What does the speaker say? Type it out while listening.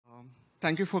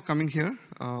thank you for coming here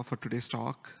for today's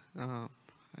talk.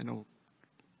 I know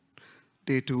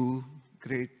day 2,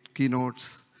 great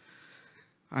keynotes,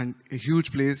 and a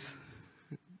huge place.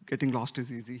 Getting lost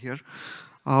is easy here.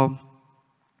 I'll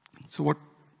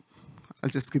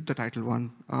just skip the title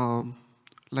one.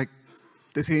 Like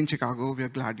they say in Chicago, we are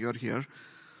glad you're here.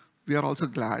 We are also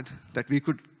glad that we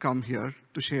could come here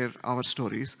to share our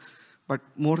stories. But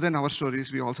more than our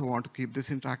stories, we also want to keep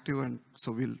this interactive, and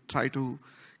so we'll try to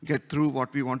get through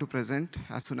what we want to present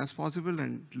as soon as possible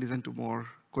and listen to more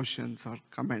questions or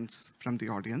comments from the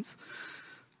audience.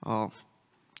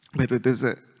 There's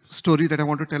a story that I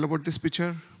want to tell about this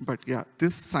picture, but yeah,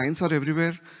 these signs are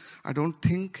everywhere. I don't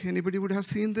think anybody would have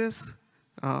seen this.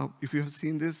 If you have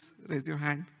seen this, raise your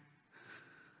hand.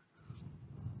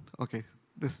 Okay,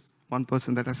 this one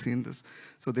person that has seen this.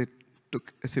 So they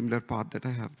took a similar path that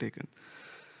I have taken.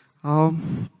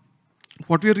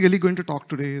 What we are really going to talk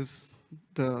today is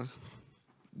the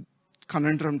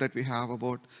conundrum that we have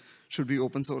about should we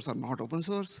open source or not open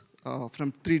source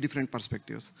from 3 different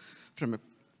perspectives. From a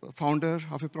founder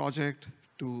of a project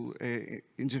to a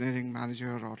engineering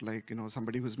manager or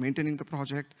somebody who's maintaining the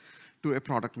project to a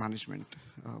product management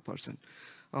person.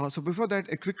 So before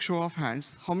that, a quick show of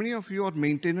hands. How many of you are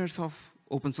maintainers of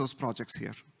open source projects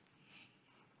here?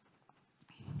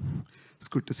 It's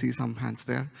good to see some hands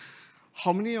there.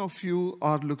 How many of you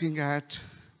are looking at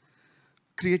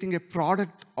creating a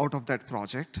product out of that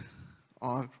project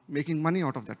or making money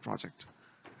out of that project?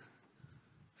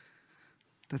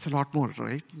 That's a lot more,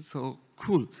 right? So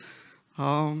cool.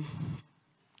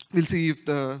 We'll see if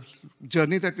the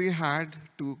journey that we had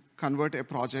to convert a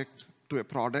project to a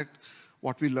product,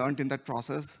 what we learned in that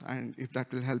process, and if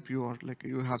that will help you or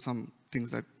you have some things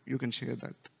that you can share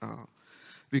that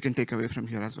we can take away from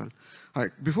here as well. All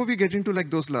right, before we get into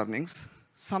those learnings,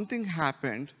 something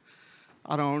happened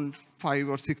around 5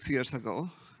 or 6 years ago,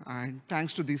 and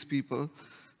thanks to these people,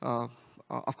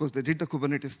 of course they did the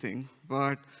Kubernetes thing,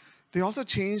 but they also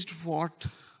changed what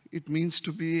it means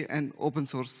to be an open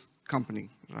source company,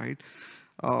 right?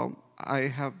 I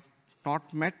have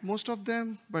not met most of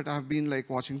them, but I've been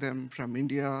watching them from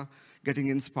India, getting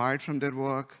inspired from their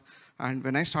work. And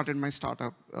when I started my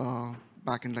startup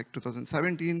back in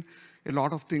 2017, a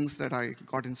lot of things that I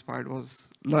got inspired was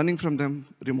learning from them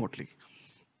remotely.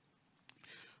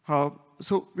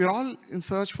 So we're all in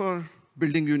search for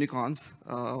building unicorns.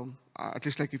 At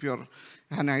least if you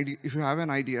have an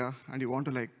idea and you want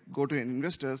to go to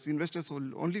investors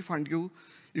will only fund you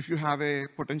if you have a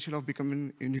potential of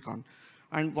becoming a unicorn.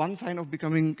 And one sign of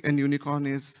becoming a unicorn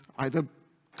is either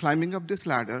climbing up this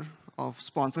ladder of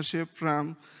sponsorship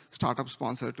from startup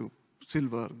sponsor to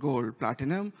silver, gold,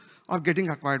 platinum, or getting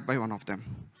acquired by one of them.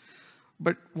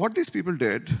 But what these people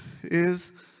did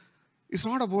is, it's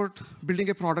not about building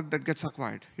a product that gets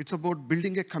acquired. It's about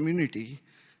building a community,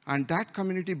 and that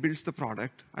community builds the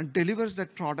product and delivers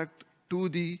that product to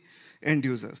the end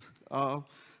users.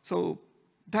 So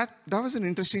that was an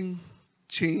interesting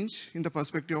change in the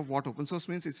perspective of what open source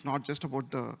means. It's not just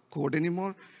about the code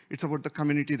anymore. It's about the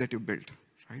community that you built,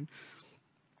 right?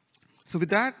 So with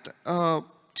that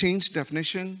changed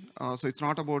definition, so it's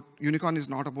not about, unicorn is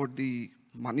not about the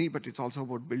money, but it's also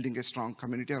about building a strong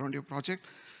community around your project.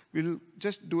 We'll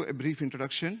just do a brief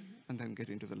introduction and then get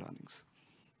into the learnings.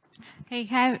 Hey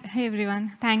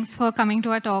everyone. Thanks for coming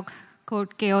to our talk,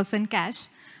 Code, Chaos, and Cash.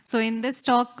 So in this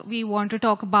talk, we want to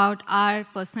talk about our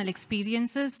personal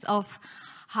experiences of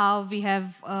how we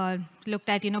have looked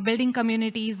at building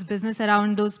communities, business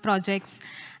around those projects,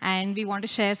 and we want to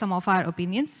share some of our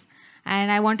opinions.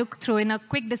 And I want to throw in a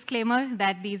quick disclaimer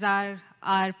that these are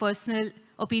our personal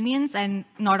opinions and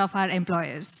not of our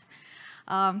employers.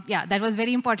 Yeah, that was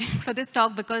very important for this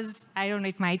talk because, I don't know,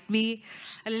 it might be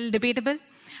a little debatable.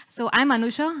 So I'm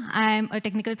Anusha. I'm a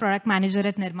technical product manager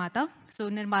at Nirmata. So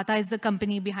Nirmata is the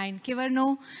company behind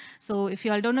Kyverno. So if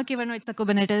you all don't know Kyverno, it's a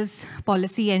Kubernetes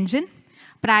policy engine.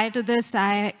 Prior to this,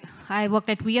 I worked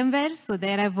at VMware. So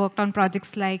there I've worked on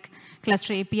projects like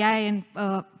Cluster API and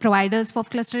providers for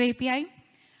Cluster API.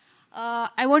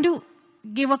 I want to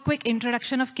give a quick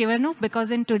introduction of Kyverno because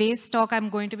in today's talk, I'm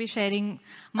going to be sharing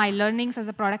my learnings as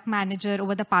a product manager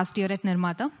over the past year at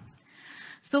Nirmata.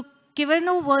 So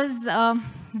Kyverno was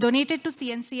donated to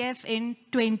CNCF in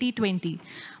 2020,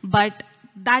 but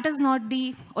that is not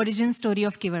the origin story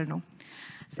of Kyverno.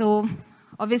 So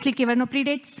obviously, Kyverno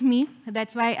predates me.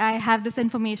 That's why I have this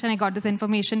information. I got this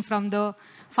information from the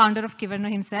founder of Kyverno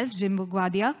himself, Jim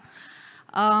Bugwadia.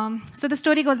 So the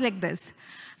story goes like this.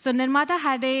 So Nirmata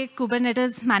had a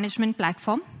Kubernetes management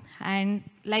platform. And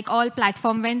like all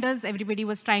platform vendors, everybody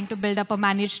was trying to build up a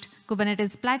managed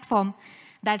Kubernetes platform.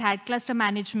 that had cluster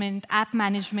management, app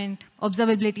management,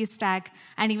 observability stack,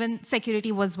 and even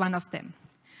security was one of them.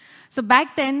 So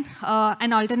back then,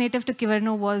 an alternative to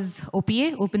Kyverno was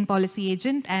OPA, Open Policy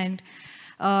Agent. And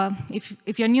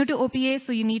if you're new to OPA,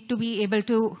 so you need to be able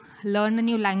to learn a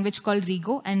new language called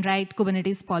Rego and write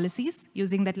Kubernetes policies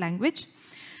using that language.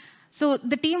 So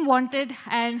the team wanted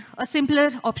a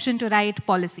simpler option to write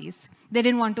policies. They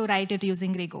didn't want to write it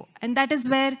using Rego. And that is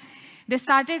where they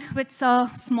started with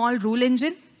a small rule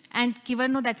engine. And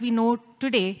Kyverno that we know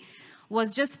today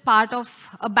was just part of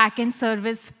a backend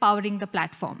service powering the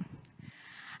platform.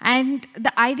 And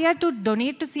the idea to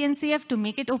donate to CNCF to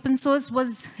make it open source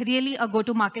was really a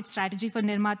go-to-market strategy for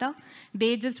Nirmata.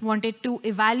 They just wanted to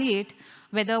evaluate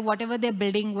whether whatever they're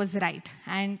building was right.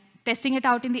 And testing it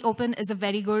out in the open is a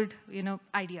very good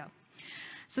idea.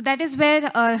 So that is where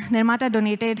Nirmata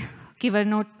donated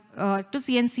Kyverno to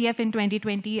CNCF in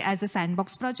 2020 as a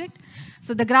sandbox project.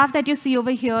 So the graph that you see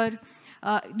over here,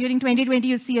 during 2020,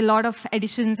 you see a lot of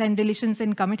additions and deletions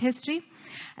in commit history.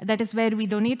 That is where we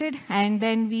donated. And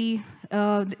then we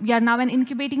are now an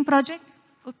incubating project.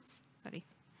 Oops, sorry.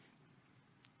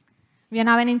 We are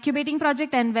now an incubating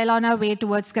project and well on our way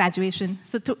towards graduation.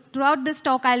 So throughout this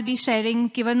talk, I'll be sharing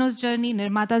Kyverno's journey,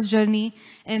 Nirmata's journey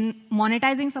in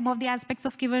monetizing some of the aspects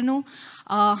of Kyverno,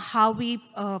 how we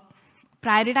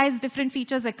prioritize different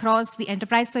features across the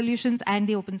enterprise solutions and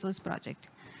the open source project.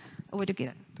 Over to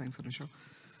Kiran. Thanks, Anusha.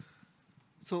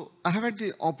 So I have had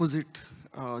the opposite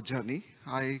journey.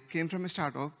 I came from a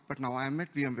startup, but now I'm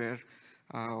at VMware.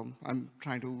 I'm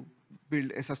trying to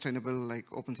build a sustainable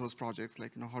open source projects,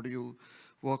 how do you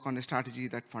work on a strategy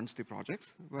that funds the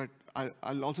projects. But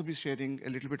I'll also be sharing a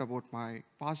little bit about my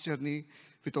past journey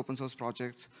with open source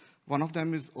projects. One of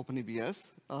them is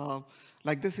OpenEBS.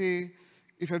 Like they say,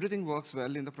 if everything works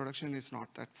well in the production, it's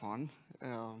not that fun.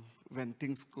 When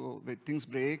things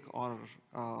break or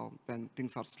when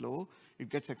things are slow, it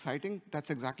gets exciting. That's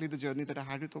exactly the journey that I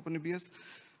had with OpenEBS.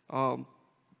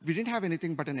 We didn't have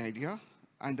anything but an idea,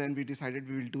 and then we decided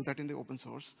we will do that in the open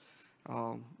source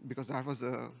because that was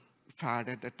a fad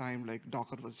at that time.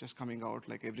 Docker was just coming out,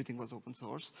 everything was open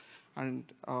source. And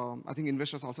I think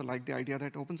investors also like the idea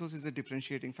that open source is a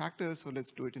differentiating factor, so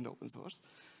let's do it in the open source.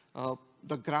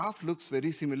 The graph looks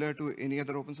very similar to any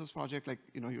other open source project.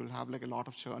 You'll have a lot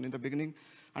of churn in the beginning,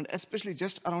 and especially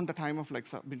just around the time of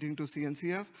submitting to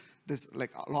CNCF, there's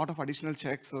a lot of additional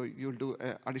checks. So you'll do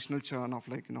additional churn of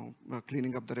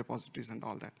cleaning up the repositories and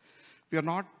all that.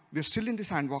 We're still in the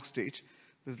sandbox stage.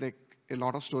 There's a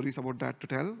lot of stories about that to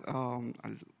tell.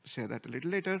 I'll share that a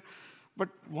little later. But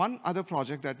one other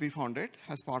project that we founded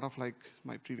as part of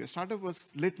my previous startup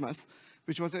was Litmus,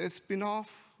 which was a spin-off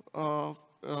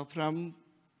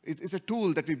it's a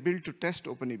tool that we built to test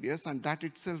OpenEBS, and that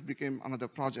itself became another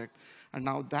project. And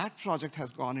now that project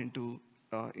has gone into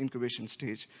incubation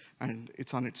stage, and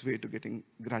it's on its way to getting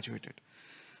graduated.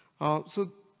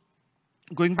 So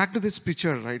going back to this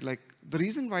picture, right, the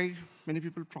reason why many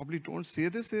people probably don't see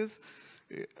this is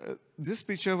this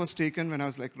picture was taken when I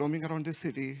was roaming around the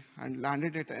city and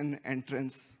landed at an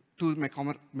entrance to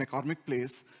McCormick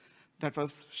Place that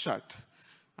was shut.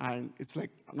 And it's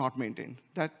not maintained.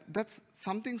 That's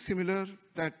something similar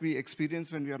that we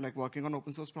experience when we are working on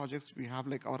open source projects. We have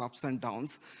our ups and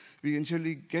downs. We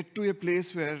eventually get to a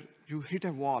place where you hit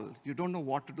a wall. You don't know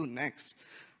what to do next.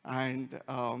 And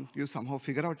you somehow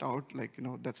figure it out,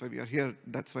 that's why we are here.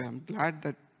 That's why I'm glad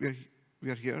that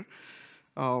we are here.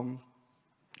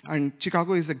 And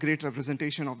Chicago is a great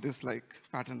representation of this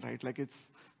pattern, right?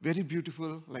 It's very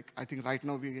beautiful. I think right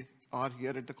now we are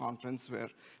here at the conference where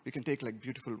we can take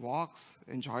beautiful walks,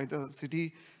 enjoy the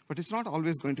city, but it's not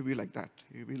always going to be like that.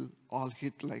 You will all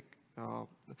hit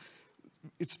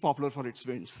it's popular for its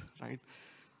winds, right?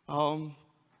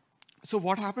 So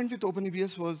what happened with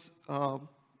OpenEBS was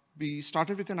we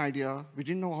started with an idea. We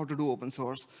didn't know how to do open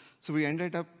source, so we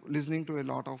ended up listening to a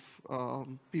lot of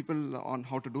people on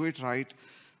how to do it right,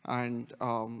 and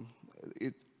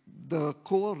the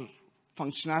core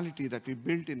functionality that we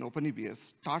built in OpenEBS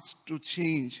starts to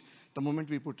change the moment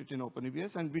we put it in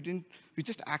OpenEBS, and we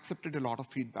just accepted a lot of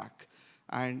feedback.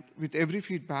 And with every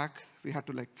feedback, we had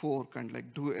to fork and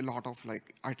do a lot of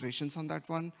iterations on that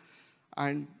one,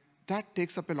 and that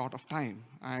takes up a lot of time.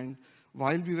 And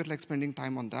while we were spending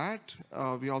time on that,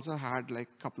 we also had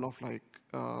couple of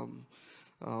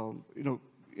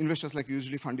investors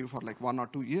usually fund you for 1 or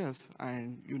 2 years,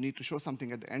 and you need to show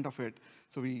something at the end of it.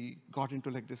 So we got into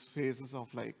this phases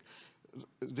of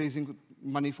raising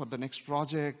money for the next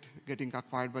project, getting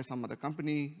acquired by some other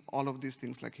company. All of these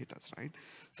things hit us, right?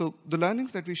 So the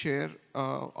learnings that we share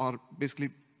are basically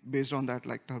based on that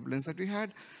turbulence that we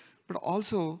had. But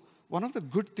also one of the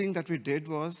good things that we did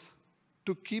was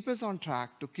to keep us on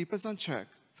track, to keep us on check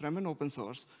from an open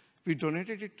source, we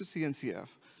donated it to CNCF.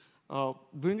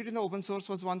 Doing it in the open source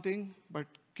was one thing, but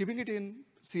keeping it in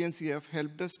CNCF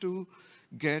helped us to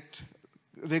get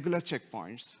regular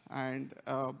checkpoints and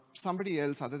somebody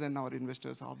else other than our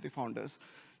investors or the founders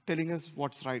telling us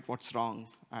what's right, what's wrong.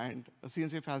 And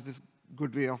CNCF has this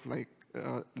good way of like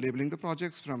labeling the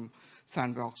projects from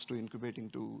sandbox to incubating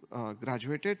to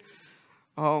graduated.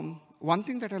 One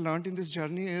thing that I learned in this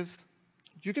journey is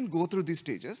you can go through these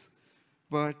stages,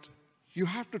 but you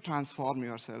have to transform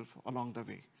yourself along the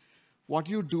way. What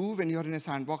you do when you're in a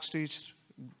sandbox stage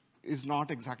is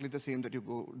not exactly the same that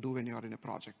you do when you're in a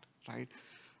project, right?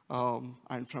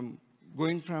 And from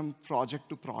going from project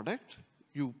to product,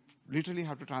 you literally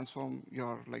have to transform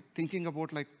your like thinking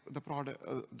about like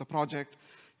the project.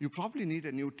 You probably need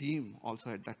a new team also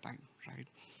at that time, right?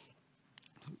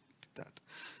 So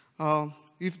that.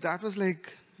 If that was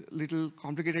like a little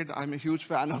complicated, I'm a huge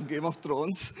fan of Game of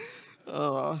Thrones.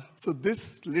 So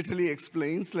this literally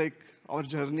explains like our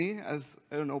journey as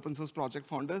an open source project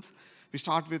founders. We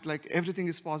start with like everything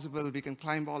is possible. We can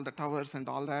climb all the towers and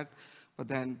all that, but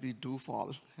then we do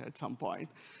fall at some point.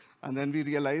 And then we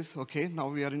realize, okay, now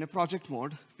we are in a project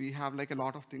mode. We have like a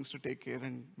lot of things to take care,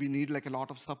 and we need like a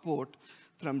lot of support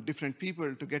from different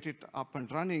people to get it up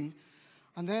and running.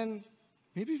 And then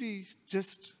maybe we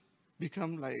just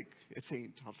become like a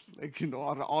saint or like, you know,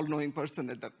 or an all-knowing person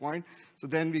at that point. So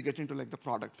then we get into like the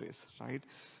product phase, right?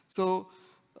 So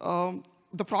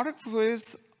the product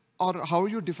phase or how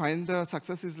you define the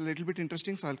success is a little bit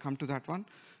interesting. So I'll come to that one.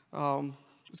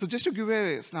 So just to give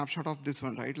a snapshot of this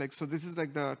one, right? Like, so this is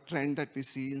like the trend that we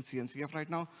see in CNCF right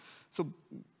now. So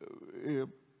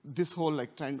this whole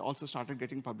like trend also started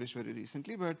getting published very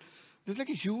recently, but there's like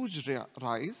a huge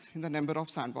rise in the number of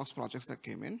sandbox projects that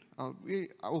came in.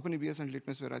 OpenEBS and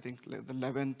Litmus were, I think, like the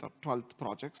 11th or 12th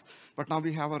projects, but now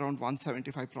we have around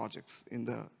 175 projects in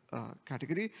the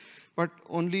category, but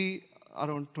only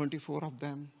around 24 of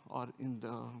them are in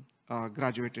the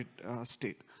graduated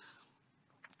state,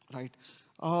 right?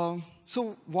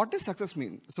 So what does success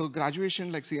mean? So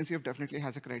graduation, like CNCF definitely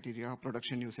has a criteria,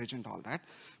 production usage and all that.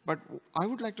 But I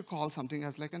would like to call something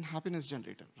as like an happiness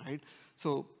generator, right?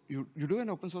 So you do an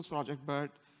open source project,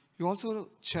 but you also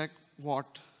check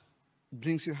what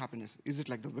brings you happiness. Is it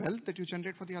like the wealth that you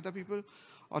generate for the other people?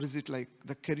 Or is it like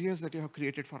the careers that you have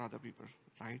created for other people,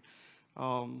 right?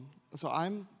 So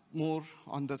I'm more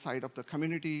on the side of the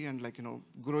community and like, you know,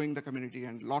 growing the community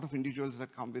and a lot of individuals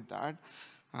that come with that.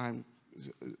 And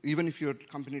even if your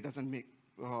company doesn't make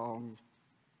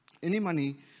any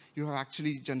money, you have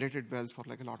actually generated wealth for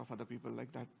like a lot of other people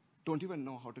like that don't even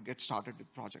know how to get started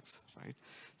with projects, right?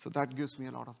 So that gives me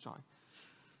a lot of joy.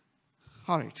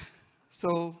 All right,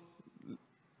 so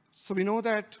we know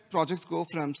that projects go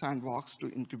from sandbox to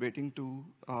incubating to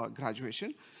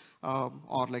graduation,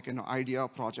 or like an idea,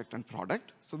 project, and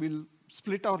product. So we'll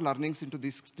split our learnings into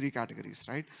these three categories,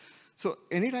 right? So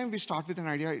anytime we start with an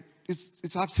idea,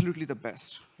 it's absolutely the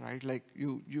best, right? Like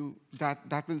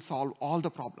that will solve all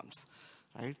the problems,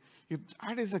 right? If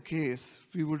that is the case,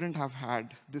 we wouldn't have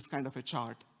had this kind of a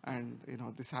chart, and you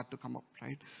know this had to come up,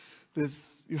 right?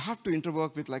 You have to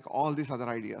interwork with like all these other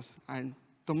ideas, and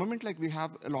the moment like we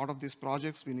have a lot of these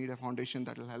projects, we need a foundation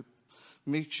that will help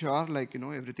make sure like, you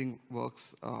know, everything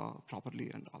works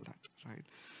properly and all that,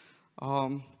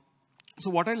 right? So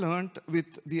what I learned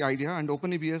with the idea, and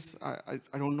OpenEBS,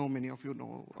 I don't know many of you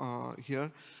know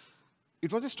here,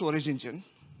 it was a storage engine.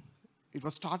 It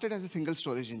was started as a single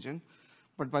storage engine,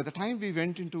 but by the time we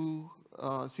went into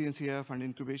CNCF and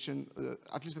incubation,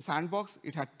 at least the sandbox,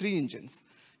 it had 3 engines,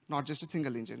 not just a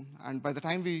single engine. And by the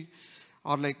time we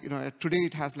are like, you know, today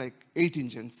it has like 8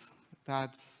 engines.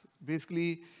 That's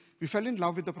basically, we fell in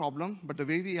love with the problem, but the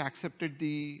way we accepted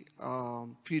the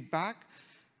feedback,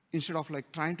 instead of like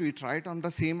trying to iterate on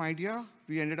the same idea,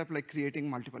 we ended up like creating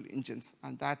multiple engines,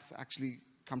 and that's actually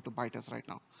come to bite us right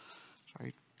now,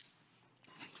 right?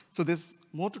 So there's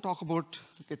more to talk about,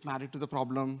 get married to the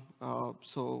problem.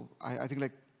 So I think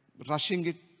like rushing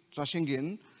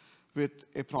in with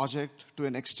a project to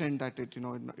an extent that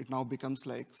it now becomes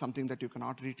like something that you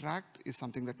cannot retract is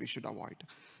something that we should avoid,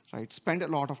 right? Spend a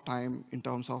lot of time in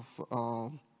terms of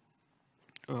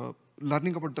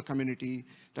learning about the community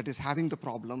that is having the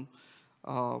problem.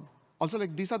 Also,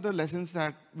 like these are the lessons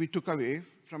that we took away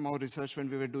from our research when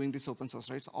we were doing this open source,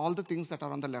 right? So all the things that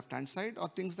are on the left-hand side are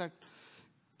things that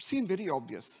seem very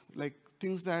obvious, like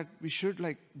things that we should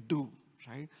like do,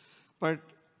 right? But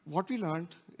what we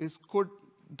learned is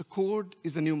the code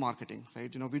is a new marketing,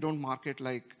 right? You know, we don't market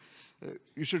like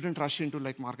You shouldn't rush into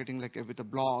like marketing like with a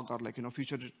blog or like,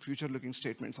 future-looking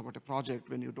statements about a project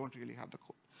when you don't really have the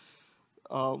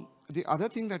code. The other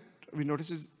thing that we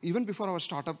noticed is even before our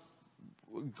startup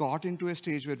got into a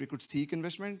stage where we could seek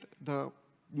investment, the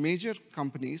major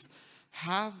companies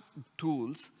have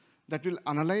tools that will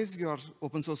analyze your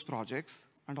open source projects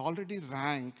and already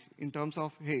rank in terms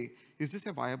of, hey, is this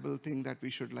a viable thing that we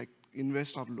should like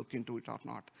invest or look into it or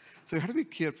not? So you have to be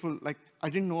careful. Like, I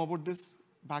didn't know about this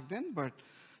back then, but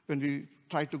when we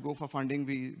tried to go for funding,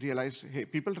 we realized, hey,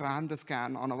 people ran the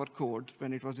scan on our code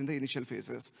when it was in the initial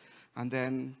phases. And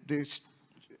then the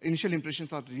initial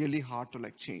impressions are really hard to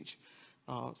like change.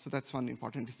 So that's one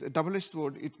important. It's a double-edged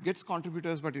sword. It gets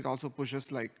contributors, but it also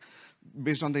pushes like,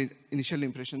 based on the initial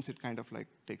impressions, it kind of like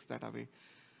takes that away.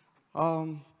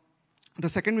 The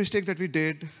second mistake that we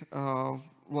did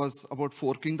was about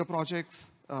forking the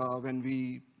projects when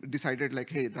we decided like,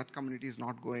 hey, that community is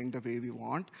not going the way we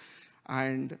want.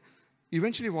 And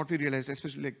eventually what we realized,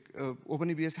 especially like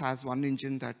OpenEBS has one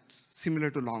engine that's similar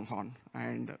to Longhorn.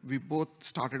 And we both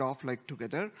started off like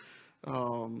together.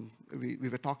 We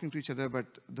were talking to each other, but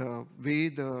the way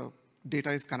the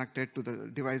data is connected to the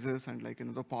devices and like,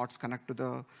 the pods connect to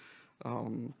the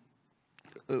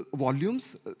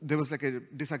volumes, there was like a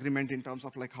disagreement in terms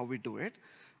of like how we do it.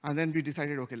 And then we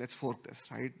decided, okay, let's fork this,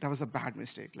 right? That was a bad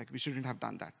mistake. Like we shouldn't have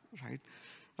done that, right?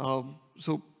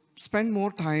 So spend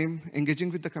more time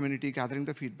engaging with the community, gathering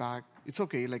the feedback. It's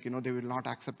okay, like, they will not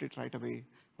accept it right away.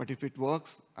 But if it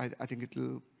works, I think it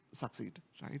will succeed,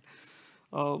 right?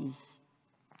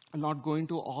 I'm not going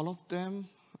to all of them,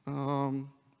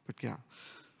 but yeah.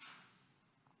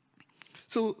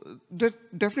 So there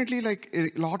definitely like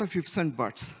a lot of ifs and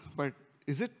buts, but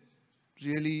is it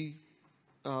really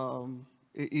an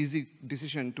easy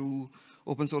decision to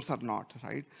open source or not,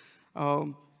 right?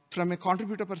 From a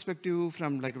contributor perspective,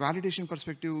 from like validation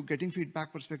perspective, getting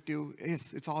feedback perspective,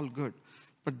 yes, it's all good.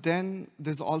 But then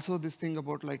there's also this thing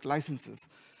about like licenses.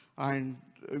 And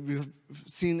we've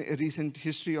seen a recent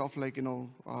history of like,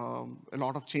 a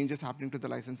lot of changes happening to the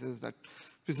licenses that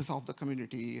pisses off the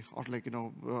community or like,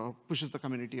 pushes the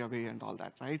community away and all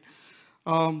that, right?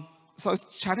 So I was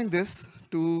chatting this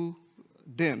to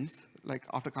Dims, like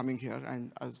after coming here,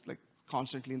 and I was like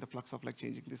constantly in the flux of like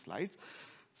changing these slides.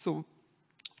 So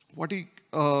what he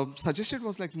suggested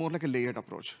was like more like a layered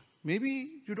approach.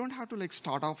 Maybe you don't have to like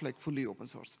start off like fully open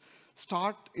source.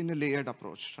 Start in a layered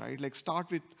approach, right? Like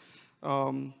start with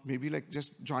maybe like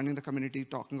just joining the community,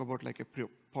 talking about like a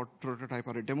prototype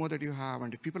or a demo that you have.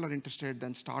 And if people are interested,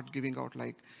 then start giving out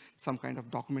like some kind of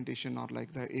documentation or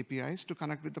like the APIs to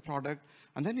connect with the product.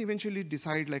 And then eventually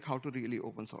decide like how to really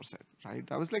open source it, right?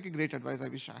 That was like a great advice I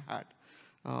wish I had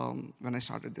when I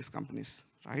started these companies,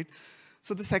 right?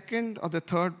 So the second or the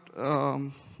third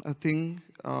thing,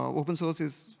 open source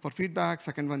is for feedback.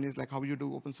 Second one is like how you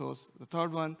do open source. The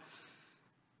third one,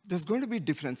 there's going to be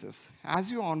differences. As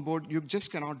you onboard, you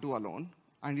just cannot do alone.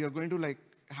 And you're going to like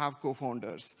have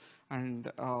co-founders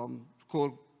and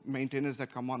core maintainers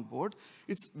that come on board.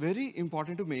 It's very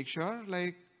important to make sure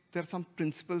like there are some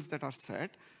principles that are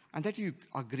set and that you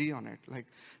agree on it. Like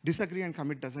disagree and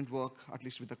commit doesn't work, at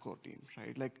least with the core team,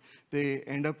 right? Like they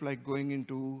end up like going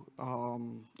into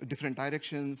different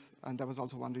directions, and that was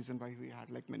also one reason why we had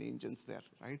like many engines there,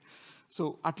 right?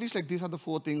 So at least like these are the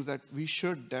 4 things that we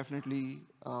should definitely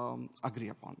agree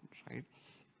upon, right?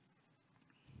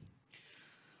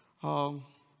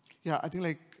 Yeah, I think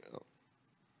like,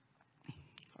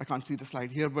 I can't see the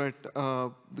slide here, but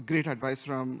the great advice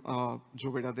from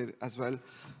Joe Beda there as well.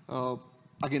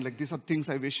 Again, like these are things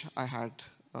I wish I had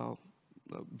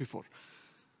before.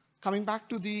 Coming back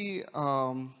to the,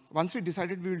 once we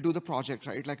decided we will do the project,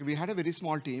 right? Like we had a very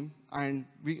small team and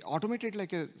we automated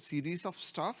like a series of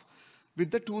stuff with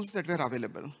the tools that were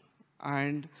available.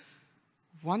 And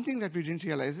one thing that we didn't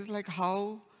realize is like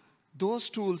how those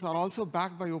tools are also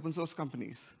backed by open source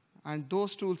companies. And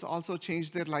those tools also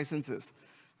changed their licenses.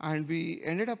 And we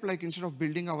ended up like, instead of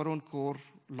building our own core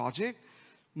logic,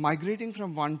 migrating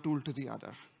from one tool to the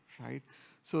other, right?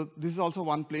 So this is also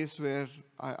one place where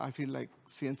I feel like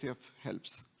CNCF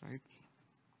helps, right?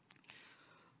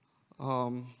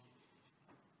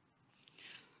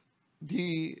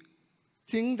 The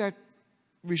thing that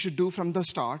we should do from the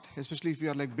start, especially if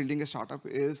you are like building a startup,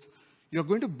 is you're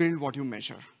going to build what you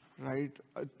measure, right?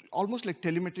 Almost like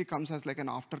telemetry comes as like an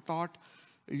afterthought.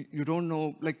 You don't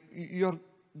know, like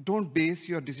don't base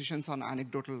your decisions on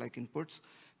anecdotal like inputs.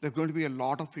 There's going to be a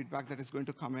lot of feedback that is going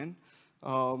to come in.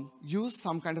 Use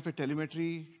some kind of a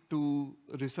telemetry to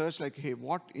research like, hey,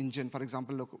 what engine, for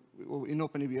example, look, in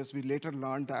OpenEBS, we later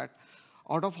learned that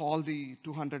out of all the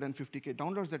 250K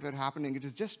downloads that were happening, it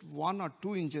is just 1 or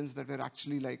 2 engines that were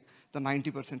actually like the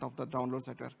 90% of the downloads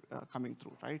that were coming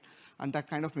through, right? And that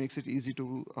kind of makes it easy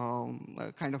to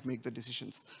kind of make the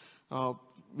decisions.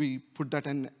 We put that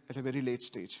in at a very late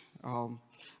stage.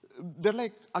 They're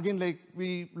like, again, like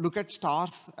we look at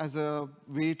stars as a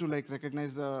way to like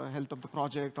recognize the health of the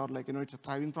project, or like, it's a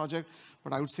thriving project.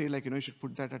 But I would say like, you should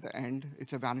put that at the end.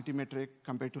 It's a vanity metric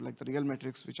compared to like the real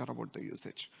metrics, which are about the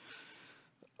usage.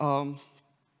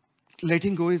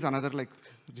 Letting go is another like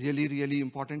really, really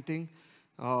important thing.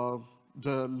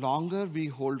 The longer we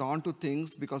hold on to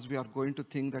things because we are going to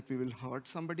think that we will hurt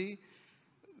somebody,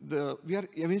 we are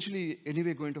eventually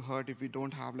anyway going to hurt if we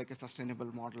don't have like a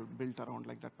sustainable model built around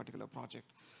like that particular project.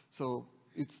 So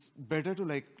it's better to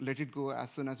like let it go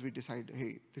as soon as we decide,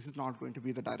 hey, this is not going to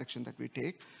be the direction that we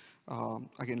take.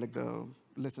 Again, like the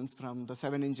lessons from the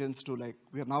 7 engines to like,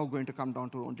 we are now going to come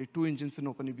down to only 2 engines in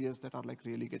OpenEBS that are like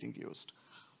really getting used.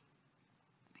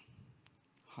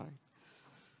 All right.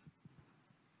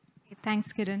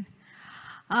 Thanks, Kiran.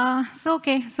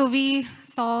 So we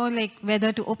saw like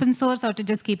whether to open source or to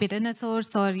just keep it in a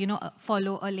source, or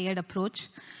follow a layered approach.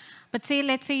 But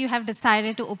let's say you have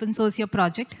decided to open source your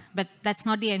project, but that's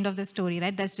not the end of the story,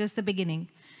 right? That's just the beginning.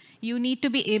 You need to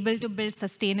be able to build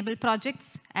sustainable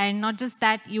projects, and not just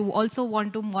that, you also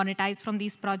want to monetize from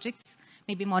these projects.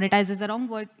 Maybe monetize is the wrong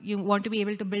word. You want to be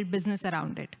able to build business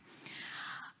around it.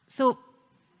 So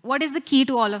what is the key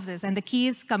to all of this? And the key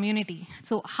is community.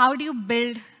 So how do you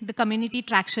build the community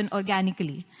traction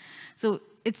organically? So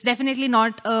it's definitely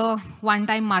not a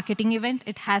one-time marketing event.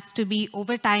 It has to be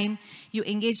over time. You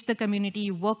engage the community,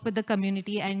 you work with the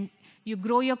community, and you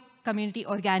grow your community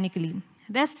organically.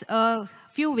 There's a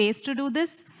few ways to do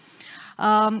this.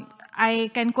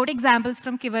 I can quote examples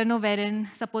from Kyverno, wherein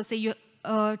suppose say you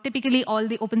typically all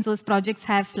the open source projects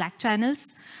have Slack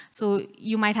channels. So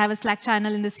you might have a Slack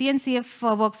channel in the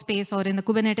CNCF workspace or in the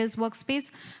Kubernetes workspace.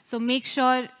 So make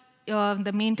sure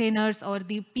the maintainers or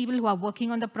the people who are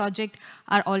working on the project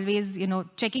are always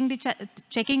checking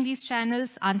these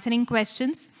channels, answering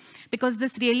questions, because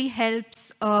this really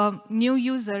helps a new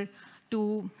user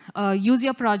to use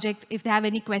your project. If they have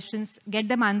any questions, get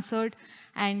them answered,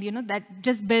 and that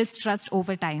just builds trust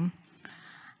over time.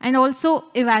 And also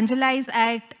evangelize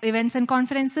at events and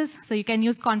conferences. So you can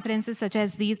use conferences such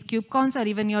as these KubeCons or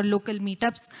even your local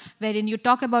meetups, wherein you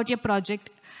talk about your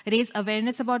project, raise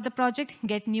awareness about the project,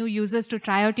 get new users to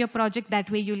try out your project.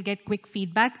 That way you'll get quick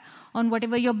feedback on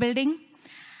whatever you're building.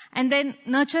 And then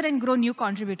nurture and grow new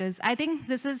contributors. I think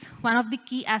this is one of the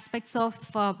key aspects of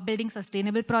building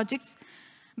sustainable projects,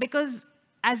 because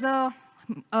as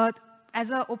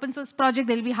an open source project,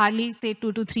 there'll be hardly, say,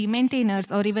 2 to 3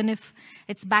 maintainers, or even if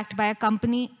it's backed by a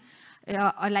company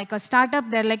or like a startup,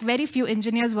 there are like very few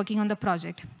engineers working on the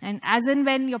project. And as and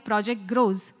when your project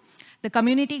grows, the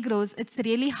community grows, it's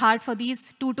really hard for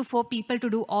these 2 to 4 people to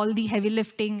do all the heavy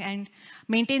lifting and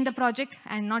maintain the project.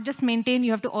 And not just maintain,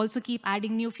 you have to also keep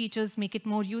adding new features, make it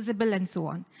more usable, and so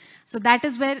on. So that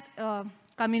is where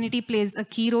community plays a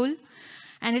key role.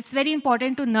 And it's very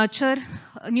important to nurture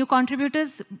new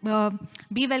contributors,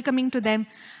 be welcoming to them.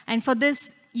 And for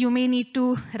this, you may need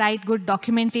to write good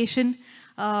documentation,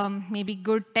 maybe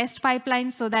good test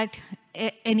pipelines, so that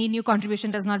any new contribution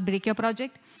does not break your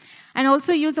project. And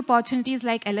also use opportunities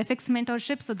like LFX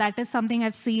mentorship. So that is something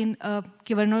I've seen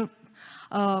Kyverno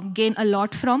gain a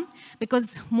lot from,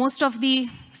 because most of the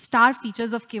star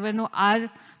features of Kyverno are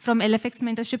from LFX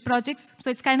mentorship projects. So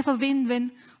it's kind of a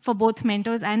win-win for both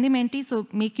mentors and the mentees. So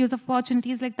make use of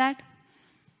opportunities like that.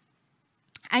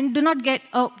 And do not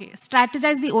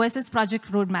strategize the OSS project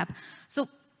roadmap. So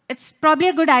it's probably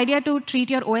a good idea to treat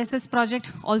your OSS project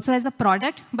also as a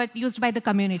product, but used by the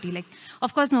community. Like,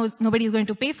 of course, nobody is going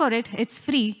to pay for it. It's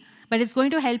free, but it's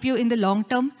going to help you in the long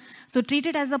term. So treat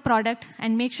it as a product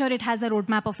and make sure it has a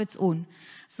roadmap of its own.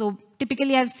 So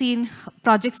typically, I've seen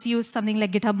projects use something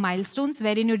like GitHub milestones,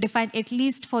 wherein you define at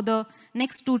least for the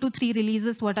next 2 to 3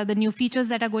 releases, what are the new features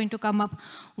that are going to come up,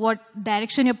 what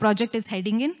direction your project is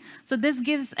heading in. So this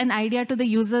gives an idea to the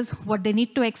users what they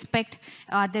need to expect.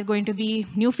 Are there going to be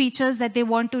new features that they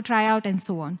want to try out, and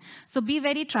so on. So be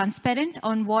very transparent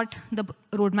on what the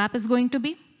roadmap is going to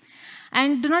be.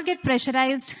 And do not get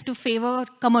pressurized to favor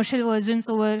commercial versions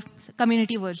over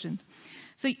community version.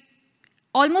 So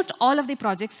almost all of the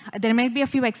projects, there might be a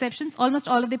few exceptions, almost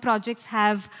all of the projects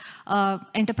have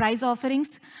enterprise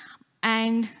offerings,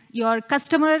 and your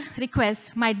customer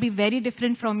request might be very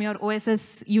different from your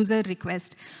OSS user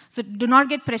request. So do not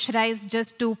get pressurized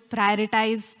just to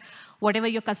prioritize whatever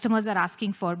your customers are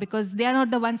asking for, because they are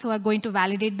not the ones who are going to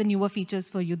validate the newer features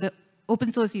for you. The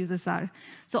open source users are.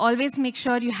 So always make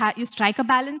sure you strike a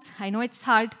balance. I know it's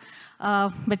hard,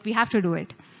 but we have to do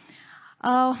it.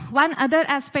 One other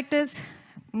aspect is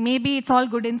maybe it's all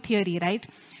good in theory, right?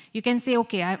 You can say,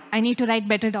 okay, I need to write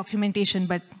better documentation,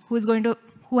 but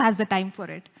who has the time for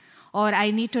it? Or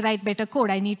I need to write better code.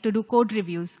 I need to do code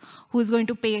reviews. Who's going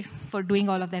to pay for doing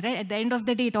all of that, right? At the end of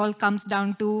the day, it all comes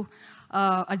down to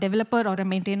a developer or a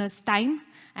maintainer's time,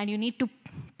 and you need to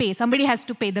pay. Somebody has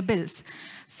to pay the bills.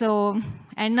 So,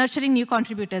 and nurturing new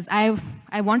contributors.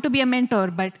 I want to be a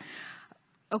mentor, but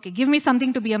okay, give me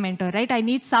something to be a mentor, right? I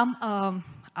need some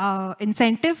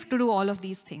incentive to do all of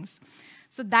these things.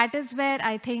 So that is where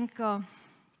I think, how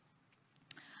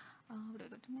do I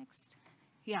go to next?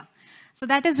 Yeah. So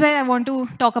that is where I want to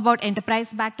talk about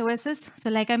enterprise-backed OSs. So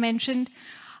like I mentioned,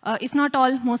 if not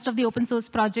all, most of the open source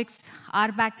projects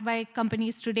are backed by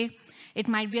companies today. It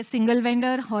might be a single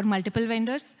vendor or multiple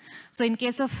vendors. So in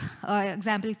case of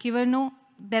example, Kyverno,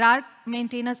 there are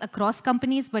maintainers across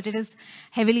companies, but it is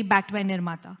heavily backed by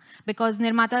Nirmata because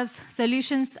Nirmata's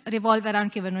solutions revolve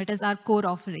around Kyverno. It is our core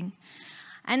offering.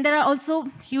 And there are also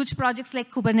huge projects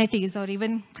like Kubernetes or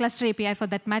even Cluster API for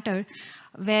that matter,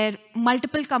 where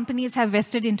multiple companies have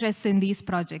vested interests in these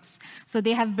projects. So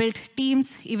they have built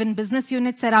teams, even business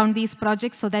units around these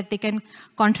projects so that they can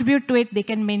contribute to it, they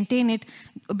can maintain it,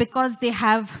 because they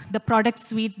have the product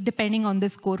suite depending on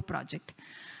this core project.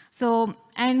 So,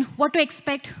 and what to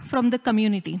expect from the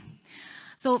community.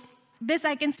 So this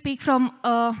I can speak from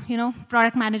a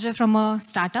product manager from a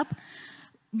startup.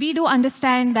 We do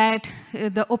understand that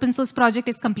the open source project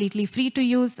is completely free to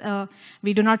use.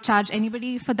 We do not charge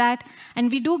anybody for that.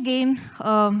 And we do gain,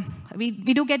 we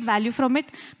do get value from it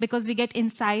because we get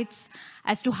insights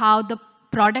as to how the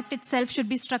product itself should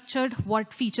be structured,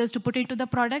 what features to put into the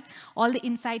product. All the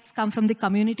insights come from the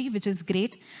community, which is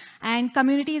great. And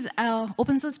communities,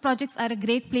 open source projects are a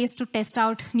great place to test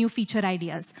out new feature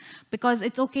ideas, because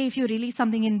it's okay if you release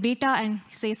something in beta and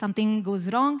say something goes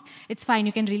wrong, it's fine,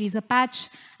 you can release a patch,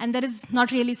 and there is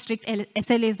not really strict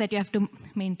SLAs that you have to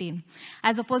maintain.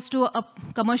 As opposed to a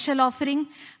commercial offering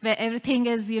where everything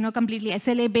is completely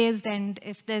SLA based, and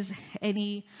if there's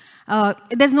any,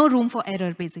 there's no room for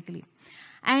error basically.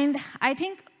 And I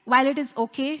think while it is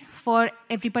okay for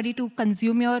everybody to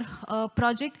consume your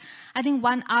project, I think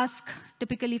one ask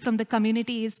typically from the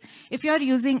community is, if you're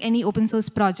using any open source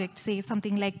project, say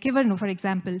something like Kyverno, for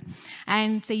example,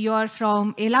 and say you're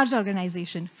from a large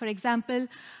organization, for example,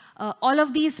 all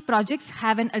of these projects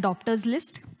have an adopters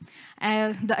list.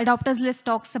 The adopters list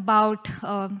talks about,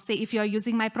 say, if you're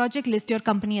using my project, list your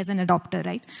company as an adopter,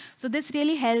 right? So this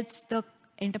really helps the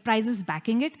enterprises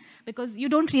backing it, because you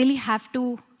don't really have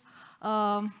to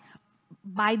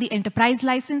buy the enterprise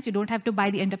license, you don't have to buy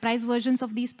the enterprise versions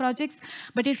of these projects,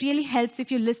 but it really helps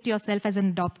if you list yourself as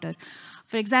an adopter.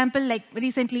 For example, like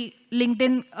recently,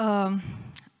 LinkedIn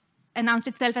announced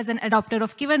itself as an adopter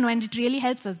of Kyverno, and it really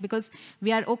helps us because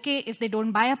we are okay if they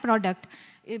don't buy a product.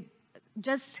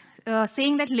 Just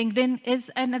saying that LinkedIn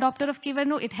is an adopter of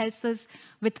Kyverno, it helps us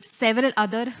with several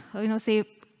other, say,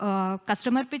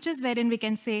 customer pitches wherein we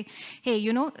can say,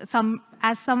 hey,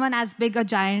 as someone as big a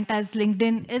giant as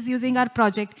LinkedIn is using our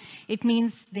project, it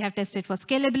means they have tested for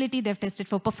scalability, they've tested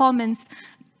for performance.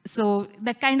 So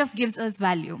that kind of gives us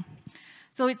value.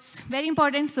 So it's very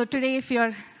important. So today, if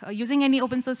you're using any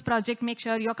open source project, make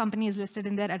sure your company is listed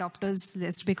in their adopters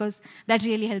list, because that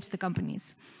really helps the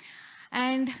companies.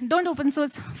 And don't open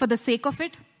source for the sake of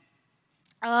it.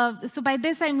 So by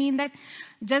this, I mean that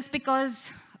just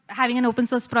because having an open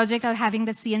source project or having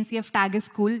the CNCF tag is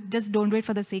cool, just don't do it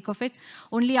for the sake of it.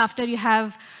 Only after you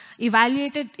have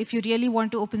evaluated if you really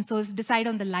want to open source, decide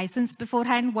on the license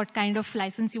beforehand, what kind of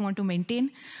license you want to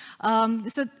maintain.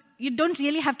 So you don't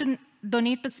really have to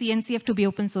donate to CNCF to be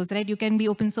open source, right? You can be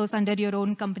open source under your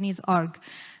own company's org.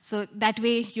 So that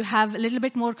way you have a little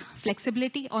bit more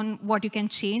flexibility on what you can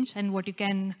change and what you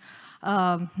can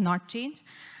not change.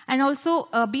 And also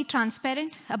be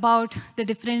transparent about the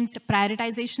different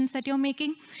prioritizations that you're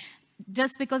making.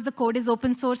 Just because the code is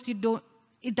open source,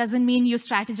 it doesn't mean you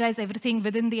strategize everything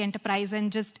within the enterprise and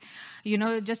just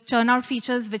churn out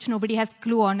features which nobody has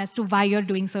clue on as to why you're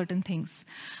doing certain things.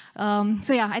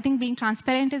 So yeah, I think being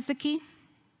transparent is the key.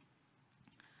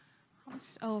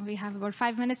 Oh, we have about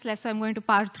 5 minutes left, so I'm going to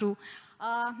power through.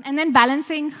 And then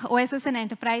balancing OSS and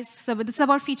enterprise. So this is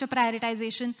about feature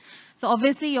prioritization. So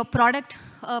obviously your product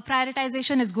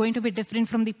prioritization is going to be different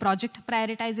from the project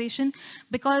prioritization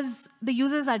because the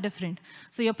users are different.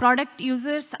 So your product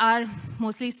users are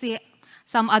mostly, say,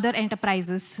 some other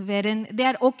enterprises wherein they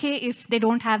are okay if they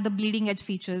don't have the bleeding edge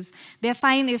features. They're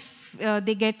fine if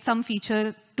they get some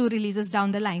feature 2 releases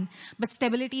down the line. But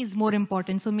stability is more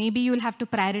important. So maybe you'll have to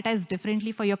prioritize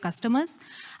differently for your customers,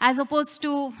 as opposed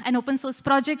to an open source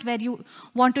project where you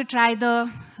want to try the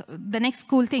next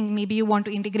cool thing. Maybe you want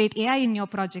to integrate AI in your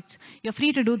projects. You're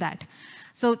free to do that.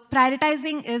 So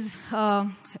prioritizing is,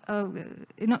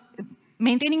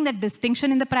 maintaining that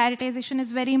distinction in the prioritization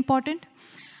is very important.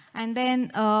 And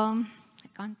then, I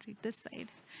can't read this side.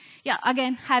 Yeah,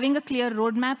 again, having a clear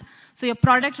roadmap. So your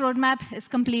product roadmap is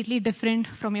completely different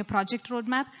from your project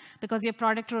roadmap, because your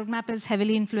product roadmap is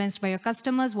heavily influenced by your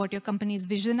customers, what your company's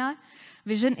vision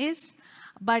is.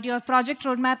 But your project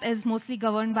roadmap is mostly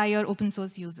governed by your open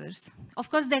source users. Of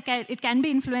course, it can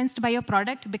be influenced by your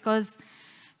product, because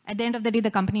at the end of the day,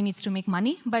 the company needs to make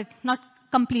money, but not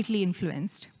completely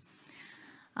influenced.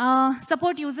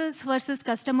 Support users versus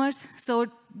customers. So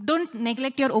don't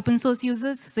neglect your open source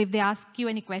users. So if they ask you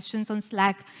any questions on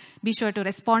Slack, be sure to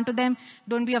respond to them.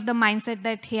 Don't be of the mindset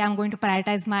that, hey, I'm going to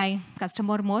prioritize my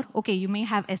customer more. Okay, you may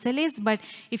have SLAs, but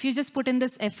if you just put in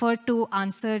this effort to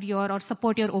answer or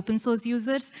support your open source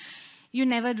users, you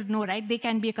never know, right? They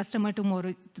can be a customer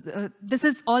tomorrow. This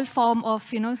is all form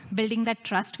of building that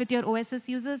trust with your OSS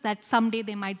users that someday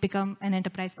they might become an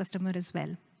enterprise customer as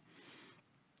well.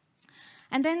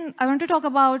 And then I want to talk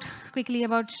quickly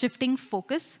about shifting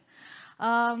focus.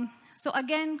 So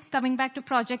again, coming back to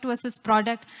project versus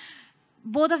product,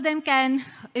 both of them can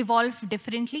evolve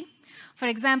differently. For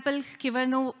example,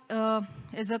 Kyverno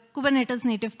is a Kubernetes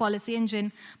native policy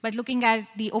engine, but looking at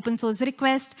the open source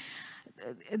request,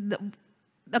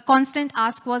 the constant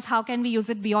ask was, how can we use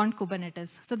it beyond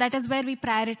Kubernetes? So that is where we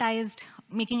prioritized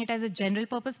making it as a general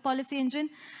purpose policy engine,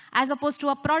 as opposed to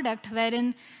a product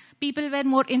wherein people were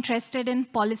more interested in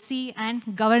policy and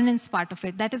governance part of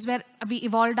it. That is where we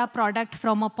evolved our product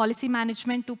from a policy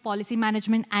management to policy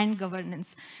management and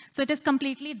governance. So it is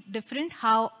completely different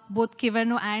how both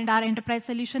Kyverno and our enterprise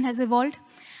solution has evolved.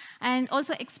 And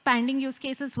also expanding use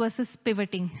cases versus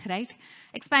pivoting, right?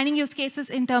 Expanding use cases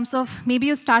in terms of maybe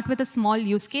you start with a small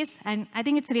use case, and I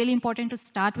think it's really important to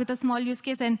start with a small use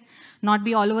case and not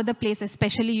be all over the place,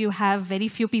 especially you have very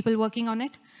few people working on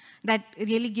it. That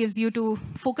really gives you to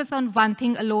focus on one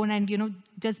thing alone and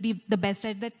just be the best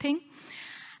at that thing.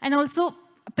 And also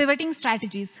pivoting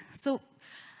strategies. So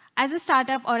as a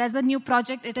startup or as a new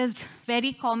project, it is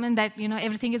very common that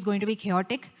everything is going to be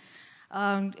chaotic.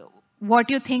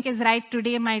 What you think is right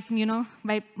today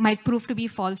might prove to be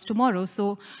false tomorrow.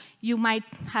 So you might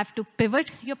have to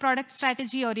pivot your product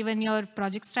strategy or even your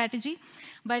project strategy.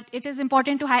 But it is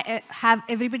important to have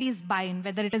everybody's buy-in,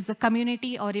 whether it is the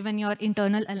community or even your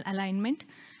internal alignment.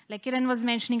 Like Kiran was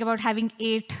mentioning about having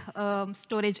 8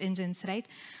 storage engines, right?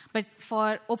 But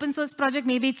for open source project,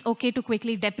 maybe it's okay to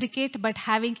quickly deprecate, but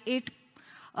having 8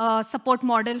 support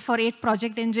model for 8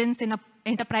 project engines in an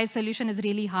enterprise solution is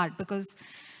really hard, because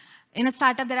in a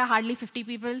startup, there are hardly 50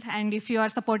 people, and if you are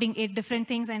supporting 8 different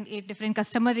things and 8 different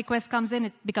customer requests comes in,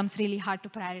 it becomes really hard to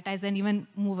prioritize and even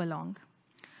move along.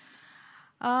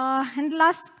 And the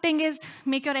last thing is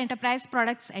make your enterprise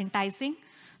products enticing.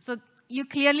 So you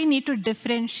clearly need to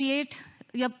differentiate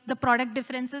the product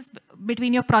differences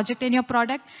between your project and your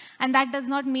product, and that does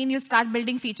not mean you start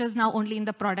building features now only in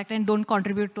the product and don't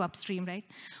contribute to upstream, right?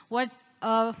 What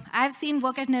I've seen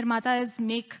work at Nirmata is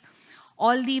make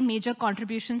all the major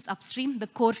contributions upstream. The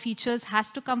core features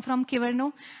has to come from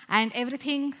Kyverno, and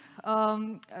everything,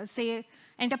 say,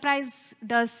 enterprise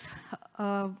does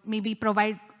maybe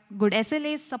provide good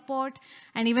SLAs, support,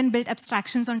 and even build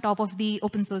abstractions on top of the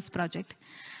open source project.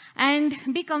 And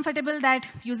be comfortable that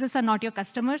users are not your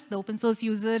customers. The open source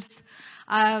users,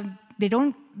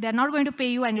 they're not going to pay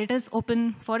you, and it is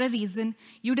open for a reason.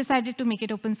 You decided to make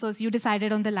it open source. You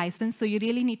decided on the license. So you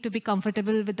really need to be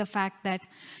comfortable with the fact that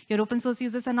your open source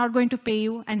users are not going to pay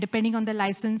you, and depending on the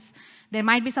license, there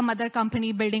might be some other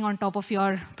company building on top of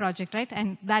your project, right?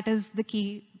 And that is the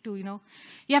key to, you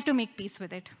have to make peace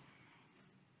with it.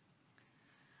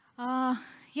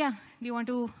 Yeah, do you want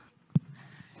to?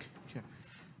 Yeah,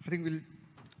 I think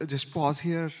we'll just pause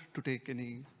here to take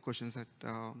any questions that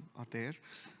are there.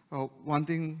 One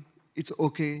thing, it's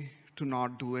okay to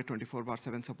not do a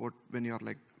 24/7 support when you're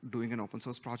doing an open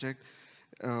source project.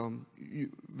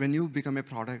 When you become a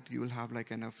product, you will have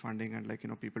enough funding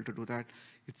and people to do that.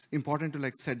 It's important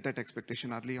to set that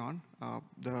expectation early on.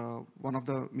 One of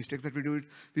the mistakes that we do is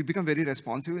we become very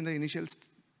responsive in the initial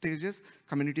stages.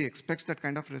 Community expects that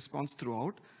kind of response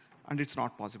throughout, and it's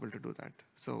not possible to do that.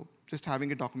 So just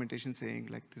having a documentation saying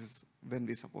this is when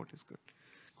we support is good.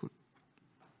 Cool.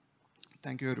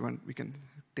 Thank you, everyone. We can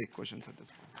take questions at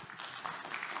this point.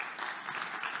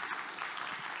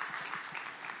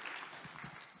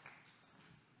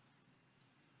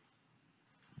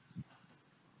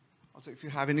 Also, if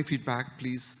you have any feedback,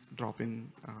 please drop in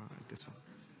this one.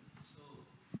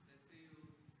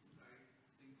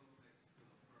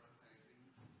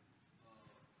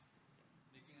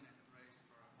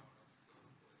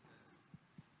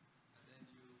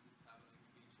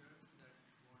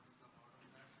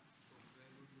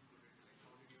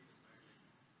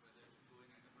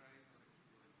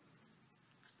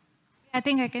 I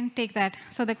think I can take that.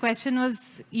 So the question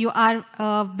was, you are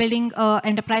building an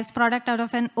enterprise product out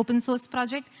of an open source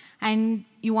project, and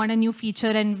you want a new feature,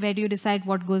 and where do you decide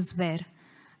what goes where,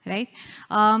 right?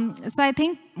 So I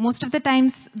think most of the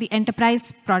times the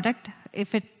enterprise product,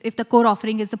 if the core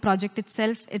offering is the project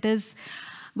itself, it is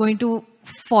going to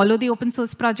follow the open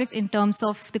source project in terms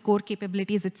of the core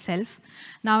capabilities itself.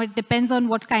 Now it depends on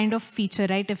what kind of feature,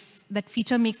 right? If that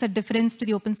feature makes a difference to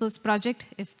the open source project,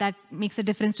 if that makes a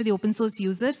difference to the open source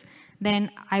users, then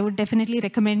I would definitely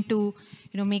recommend to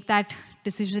make that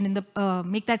decision in the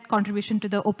make that contribution to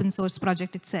the open source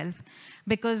project itself,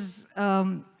 because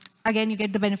again, you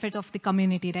get the benefit of the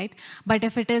community, right? But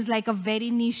if it is like a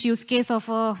very niche use case of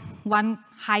one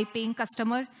high-paying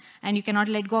customer, and you cannot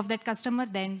let go of that customer,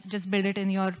 then just build it in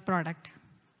your product.